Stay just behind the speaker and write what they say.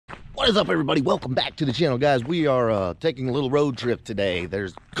What is up, everybody? Welcome back to the channel, guys. We are taking a little road trip today.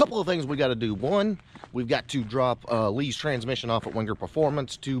 There's a couple of things we got to do. One, we've got to drop Lee's transmission off at Winger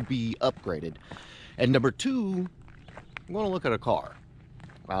Performance to be upgraded. And number two, I'm going to look at a car.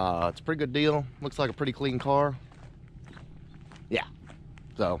 It's a pretty good deal. Looks like a pretty clean car. Yeah.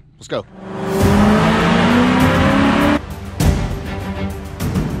 So, let's go.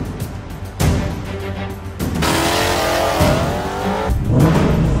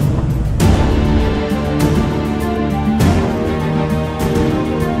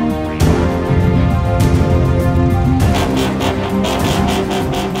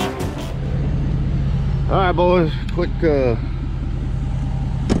 All right, boys, quick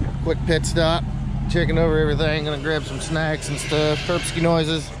pit stop, checking over everything, gonna grab some snacks and stuff, Terpsky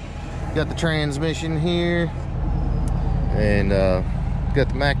noises. Got the transmission here, and got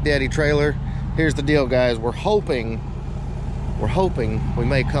the Mac Daddy trailer. Here's the deal, guys, we're hoping we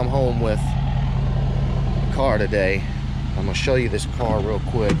may come home with a car today. I'm gonna show you this car real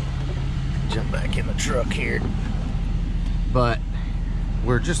quick. Jump back in the truck here. But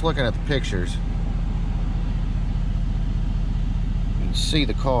we're just looking at the pictures. See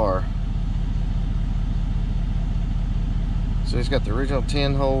the car. So it's got the original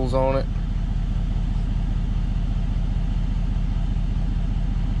 10 holes on it.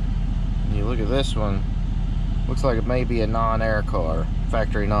 And you look at this one, looks like it may be a non-air car,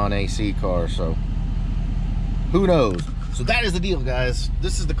 factory non-AC car, so who knows. So that is the deal, guys.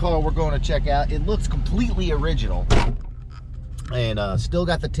 This is the car we're going to check out. It looks completely original and still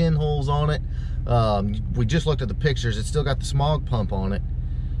got the 10 holes on it. We just looked at the pictures. It's still got the smog pump on it.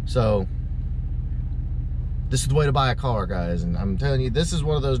 So this is the way to buy a car, guys. And I'm telling you, this is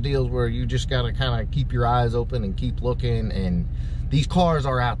one of those deals where you just gotta kind of keep your eyes open and keep looking. And these cars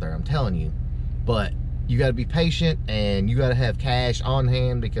are out there, I'm telling you. But you gotta be patient and you gotta have cash on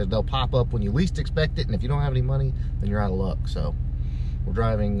hand, because they'll pop up when you least expect it. And if you don't have any money, then you're out of luck. So we're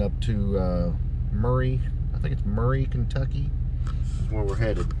driving up to Murray. I think it's Murray, Kentucky. This is where we're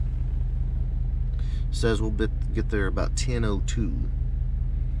headed. Says we'll get there about 10:02.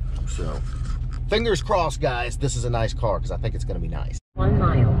 So, fingers crossed, guys. This is a nice car, because I think it's going to be nice. 1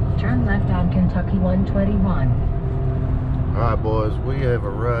 mile. Turn left on Kentucky 121. All right, boys. We have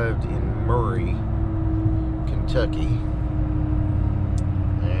arrived in Murray, Kentucky.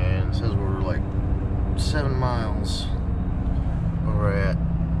 And it says we're like 7 miles where we're at.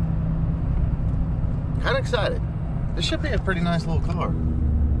 Kind of excited. This should be a pretty nice little car.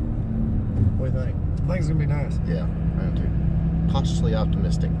 What do you think? I think it's gonna be nice. Yeah, I am too. Cautiously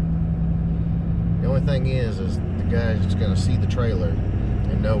optimistic. The only thing is the guy's just gonna see the trailer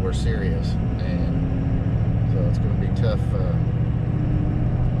and know we're serious, and so it's gonna be tough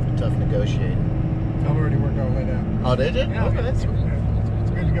negotiating. I've already worked all that out. Oh, did you? Yeah, Okay, that's sweet. It's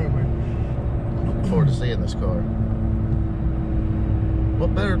good to go, man. Looking forward to seeing this car.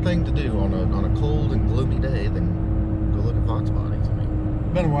 What better thing to do on a cold and gloomy day than go look at Fox bodies? I mean,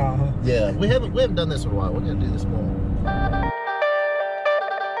 Been a while, huh? yeah, we haven't done this in a while. We're gonna do this more.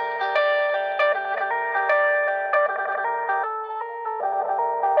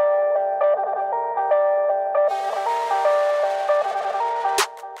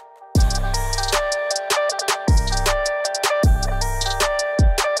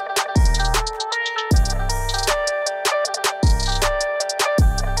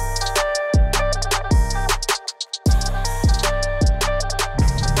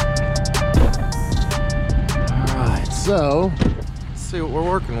 So, let's see what we're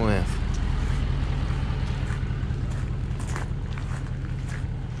working with.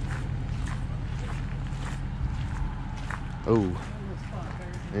 Oh,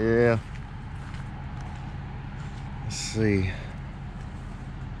 yeah. Let's see.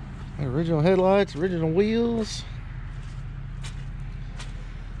 Original headlights, original wheels.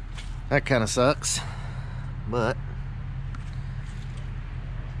 That kind of sucks, but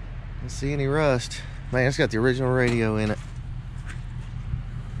I don't see any rust. Man, it's got the original radio in it.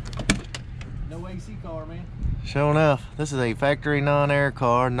 No AC car, man. Sure enough, this is a factory non-air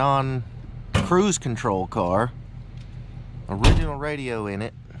car, non-cruise control car. Original radio in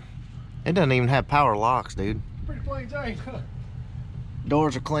it. It doesn't even have power locks, dude. Pretty plain Jane.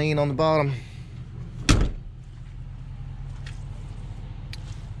 Doors are clean on the bottom.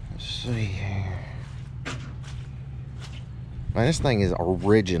 Let's see here. Man, this thing is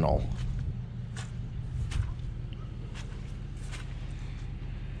original.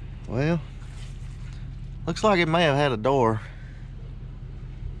 Well, looks like it may have had a door.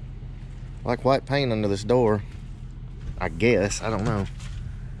 Like white paint under this door. I guess, I don't know.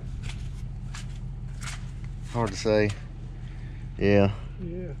 Hard to say. Yeah.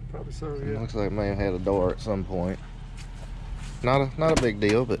 Yeah, probably So It yeah. looks like it may have had a door at some point. Not a big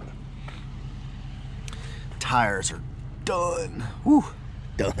deal, but tires are done. Whew,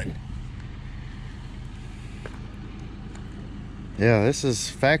 done. Yeah, this is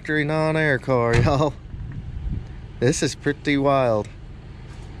factory non-air car, y'all. This is pretty wild.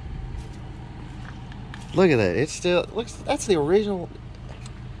 Look at that. It still looks. That's the original.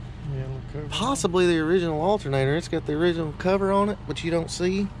 Yeah, look over. Possibly the original alternator. It's got the original cover on it, but you don't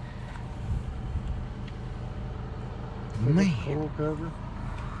see. Man. Full cover.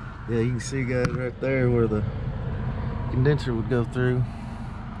 Yeah, you can see, guys, right there where the condenser would go through,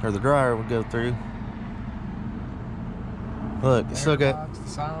 or the dryer would go through. Look, it's still got. The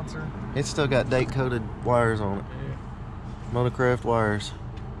silencer. It's still got date-coded wires on it. Yeah. Monocraft wires.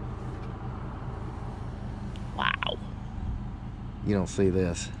 Wow. You don't see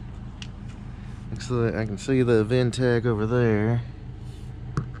this. Looks like I can see the VIN tag over there.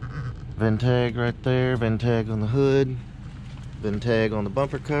 VIN tag right there. VIN tag on the hood. VIN tag on the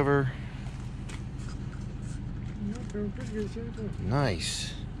bumper cover. Pretty good shape, too.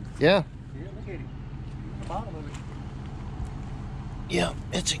 Nice. Yeah. Yeah, look at it. The bottom of it. Yeah,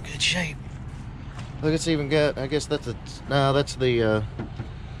 it's in good shape. Look, it's even got, I guess that's that's the,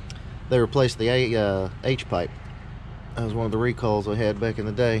 they replaced the H pipe. That was one of the recalls I had back in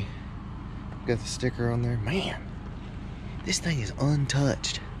the day. Got the sticker on there. Man, this thing is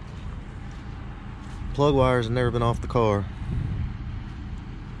untouched. Plug wires have never been off the car.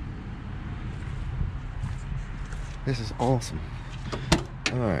 This is awesome.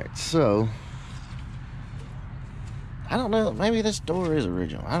 Alright, so I don't know, maybe this door is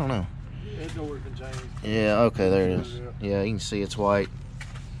original. I don't know. Yeah, that door's been changed. Yeah, okay, there it is. Yeah, you can see it's white.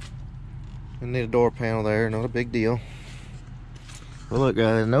 We need a door panel there, not a big deal. Well, look,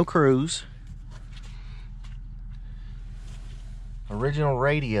 guys, no cruise. Original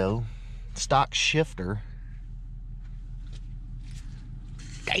radio, stock shifter.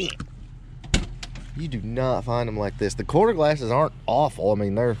 Damn. You do not find them like this. The quarter glasses aren't awful. I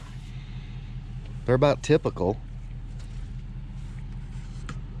mean, they're about typical.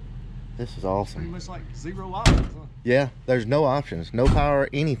 This is awesome. Pretty much like 0 options, huh? Yeah, there's no options, no power,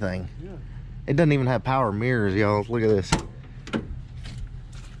 anything. Yeah. It doesn't even have power mirrors, y'all. Look at this.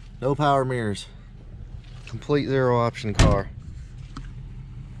 No power mirrors. Complete 0 option car.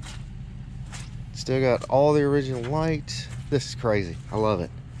 Still got all the original lights. This is crazy. I love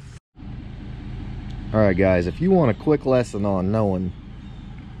it. Alright guys, if you want a quick lesson on knowing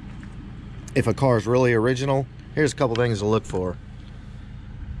if a car is really original, here's a couple things to look for.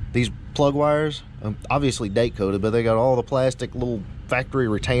 These plug wires, obviously date coded, but they got all the plastic little factory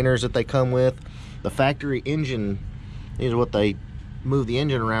retainers that they come with. The factory engine, these are what they move the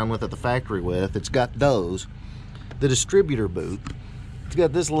engine around with at the factory with. It's got those. The distributor boot, it's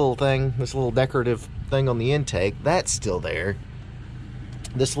got this little thing, this little decorative thing on the intake. That's still there.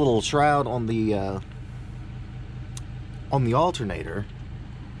 This little shroud on the alternator.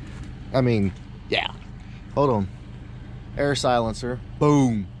 I mean, yeah. Hold on. Air silencer.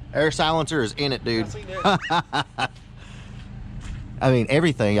 Boom. Air silencer is in it, dude. I mean,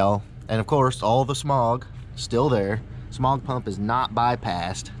 everything, y'all. And of course, all the smog still there. Smog pump is not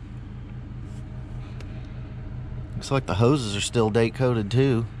bypassed. Looks like the hoses are still date coded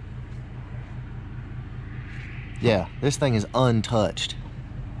too. Yeah, this thing is untouched.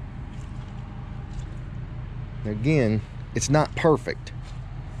 Again, it's not perfect.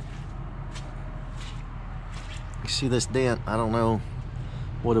 You see this dent? I don't know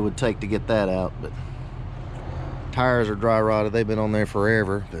what it would take to get that out, but tires are dry rotted. They've been on there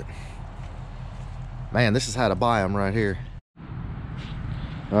forever, but man, this is how to buy them right here.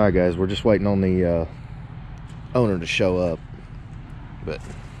 All right, guys, we're just waiting on the owner to show up, but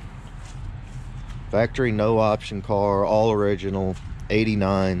factory no option car, all original,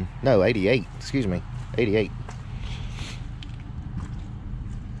 89, no, 88, excuse me, 88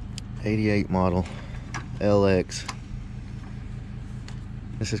 model LX.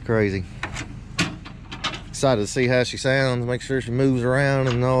 This is crazy. Excited to see how she sounds, make sure she moves around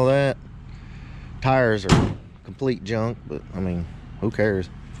and all that. Tires are complete junk, but I mean, who cares?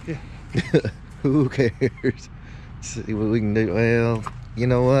 Yeah. Who cares? See what we can do. Well, you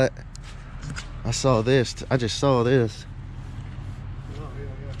know what? I saw this. I just saw this. Oh,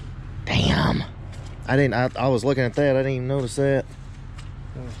 yeah. Damn. I was looking at that. I didn't even notice that.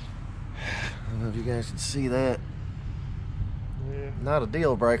 I don't know if you guys can see that. Yeah. Not a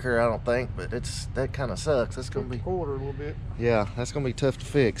deal breaker, I don't think, but that kind of sucks. That's gonna be quarter a little bit. Yeah, that's gonna be tough to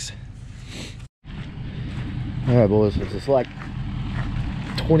fix. All right, boys. It's like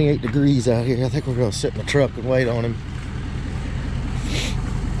 28 degrees out here. I think we're gonna sit in the truck and wait on him.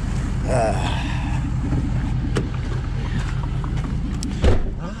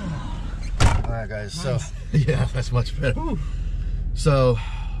 Alright guys, Nice. so yeah, that's much better. Ooh. So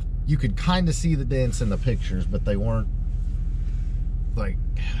you could kind of see the dents in the pictures, but they weren't like,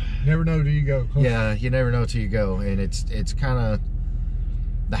 Never know till you go. yeah, you never know till you go. And it's kind of,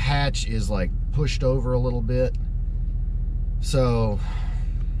 the hatch is like pushed over a little bit, so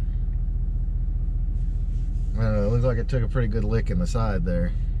I don't know, it looks like it took a pretty good lick in the side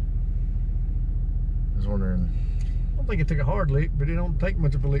there. I was wondering. I don't think it took a hard leak, but it don't take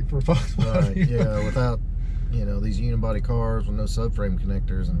much of a leak for a Fox Right, body. yeah, without, you know, these unibody cars with no subframe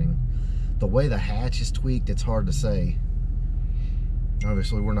connectors, I mean, the way the hatch is tweaked, it's hard to say.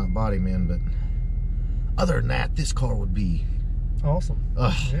 Obviously, we're not body men, but other than that, this car would be, Awesome.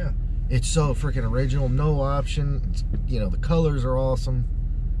 Yeah. it's so freaking original, no option. It's, you know, the colors are awesome.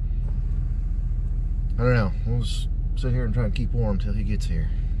 I don't know, we'll just sit here and try and keep warm till he gets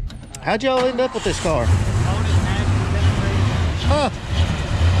here. How'd y'all end up with this car? Huh?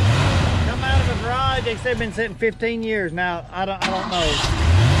 Come out of a garage. They said been sitting 15 years now. I don't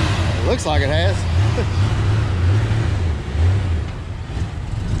know. It looks like it has.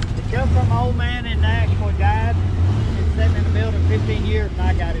 It come from an old man in Nashville, died. It's sitting in the building 15 years, and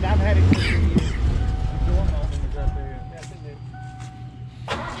I got it. I've had it for 2 years. The door molding is up there.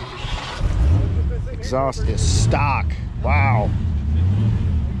 Exhaust is stock. Wow.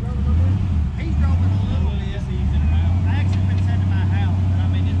 He's drove it a little bit. I actually been sitting in my house, but I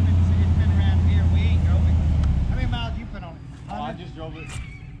mean it's been around here. We ain't drove it. How many miles you put on it? Oh, I just drove it. 50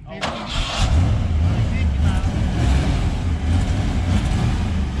 miles.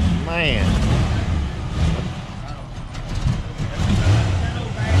 Man.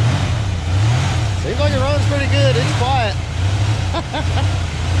 Seems like it runs pretty good. It's quiet.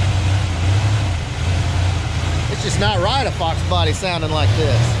 It's just not right, a Fox body sounding like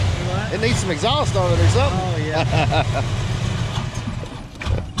this. What? It needs some exhaust on it or something. Oh yeah.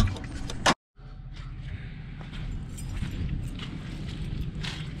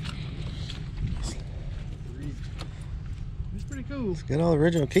 It's pretty cool. It's got all the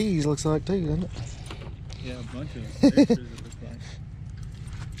original keys, looks like, too, doesn't it? Yeah, a bunch of extras it looks like.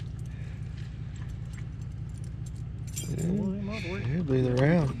 It'll be the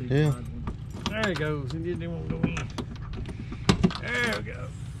round, yeah. There it goes. It didn't want to go in. There we go.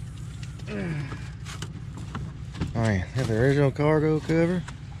 All right, have the original cargo cover.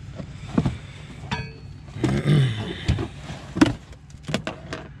 I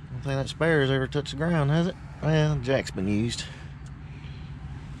don't think that spare's ever touched the ground, has it? Well, jack's been used.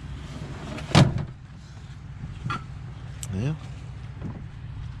 Yeah.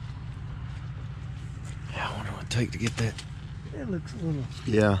 Yeah, I wonder what it'd take to get that. It looks a little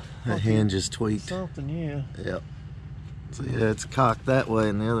Yeah, that Like hinge is tweaked. something, yeah. Yep. So yeah, it's cocked that way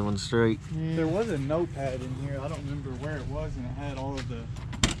and the other one's straight. There was a notepad in here. I don't remember where it was, and it had all the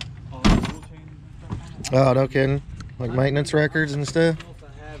oil changes and stuff on it. Oh, no kidding. Like maintenance records and stuff. I don't know if I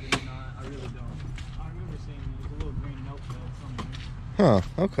have it or not. I really don't. I remember seeing there's a little green notepad somewhere.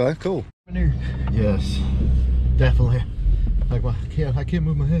 Huh, okay, cool. In here. Yes, definitely. Like I can't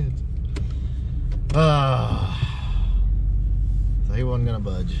move my hands. So he wasn't gonna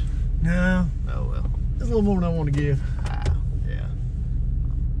budge. No, Oh well. there's a little more than I want to give. Yeah.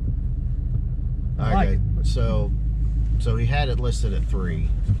 I like Okay, it. so he had it listed at 3,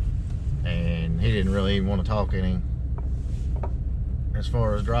 and he didn't really even want to talk any as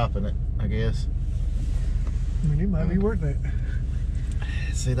far as dropping it, I guess. I mean, it might be worth it.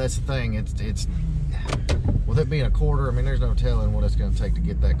 See, that's the thing. It's with it being a quarter. I mean, there's no telling what it's going to take to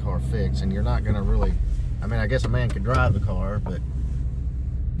get that car fixed, and you're not going to really. I mean, I guess a man could drive the car, but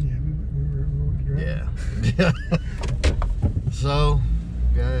Yeah, we yeah. So,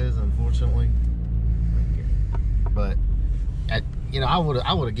 guys, unfortunately, but I would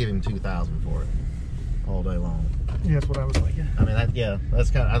have given him 2,000 for it all day long. Yeah, that's what I was thinking. I mean, that's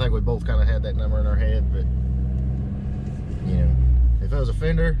kind of. I think we both kind of had that number in our head, but if it was a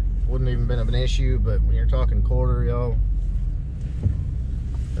fender, wouldn't even been of an issue. But when you're talking quarter, y'all,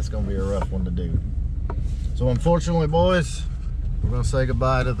 that's gonna be a rough one to do. So unfortunately, boys, we're gonna say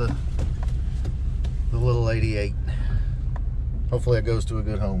goodbye to the little 88. Hopefully, it goes to a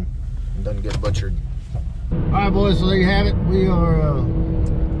good home and doesn't get butchered. All right, boys. So there you have it. We are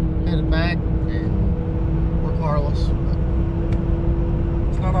headed back, and we're carless.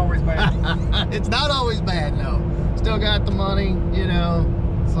 It's not always bad. It's not always bad, no. Still got the money,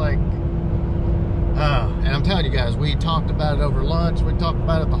 It's like, and I'm telling you guys, we talked about it over lunch. We talked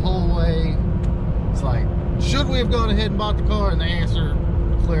about it the whole way. It's like, should we have gone ahead and bought the car? And the answer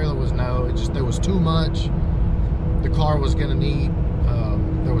clearly was no. It just, there was too much. The car was going to need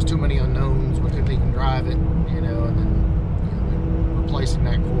there was too many unknowns. We couldn't even drive it, you know, and then replacing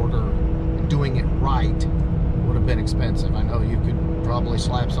that quarter and doing it right would have been expensive. I know you could probably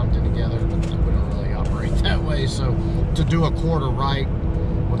slap something together, but we don't really operate that way. So to do a quarter right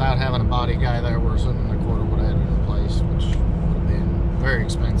without having a body guy there, we're assuming the quarter would have had to be replaced, which would have been very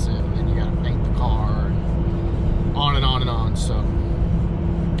expensive. And then you got to paint the car and on and on and on. So,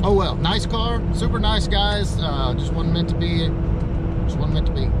 oh well, nice car, super nice guys. Just wasn't meant to be. Just wasn't meant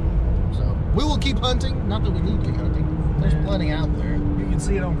to be. So we will keep hunting. Not that we need to be hunting. There's plenty out there. You can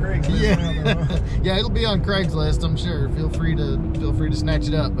see it on Craigslist. Yeah, yeah, it'll be on Craigslist, I'm sure. Feel free to snatch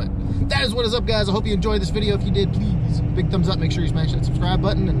it up. But that is what is up, guys. I hope you enjoyed this video. If you did, please big thumbs up. Make sure you smash that subscribe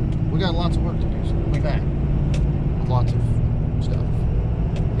button, and we got lots of work to do. So we'll be back with lots of stuff.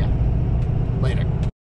 Yeah, later.